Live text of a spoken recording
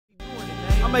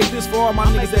make this for all my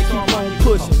niggas that keep on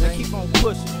pushing, that keep on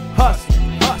pushing.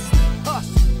 Hustling, hustling,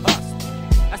 hustling,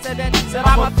 hustling. I said that, said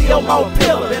I'm a feel more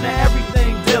pillar than an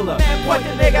everything dealer. Man, point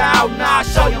the nigga out now, I'll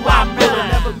show you I'm realer.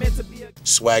 Never meant to be a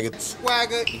Swagga.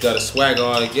 Swagga. You got a swagger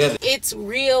all together. It's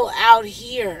real out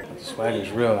here. Swagga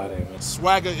is real out there, man.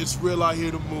 Swagga, It's Real Out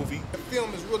Here, the movie. The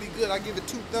film is really good. I give it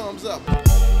 2 thumbs up.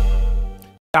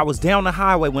 I was down the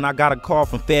highway when I got a call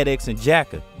from FedEx and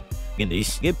Jacka. And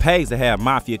it pays to have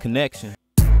mafia connection.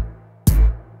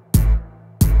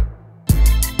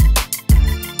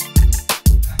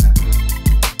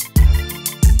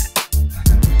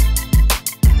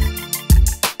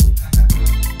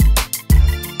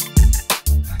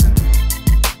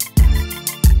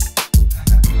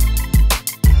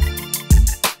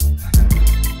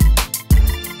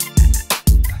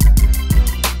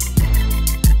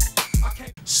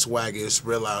 Swagga, It's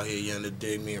Real Out Here, you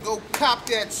dig me? Go cop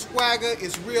that Swagga,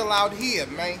 It's Real Out Here,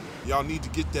 man. Y'all need to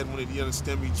get that when You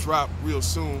Understand Me drop real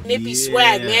soon. Nippy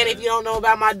Swag, man. If you don't know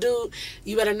about my dude,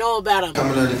 you better know about him.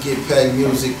 Coming on to Get Paid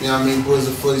Music, you know what I mean? Boys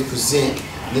of Fully present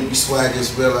Nippy Swagga,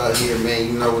 It's Real Out Here,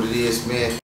 man. You know what it is,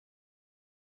 man.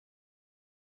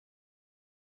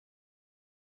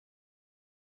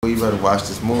 You better watch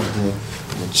this movie, man.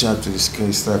 I'm gonna jump to the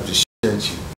screen, slap the shit at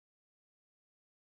you.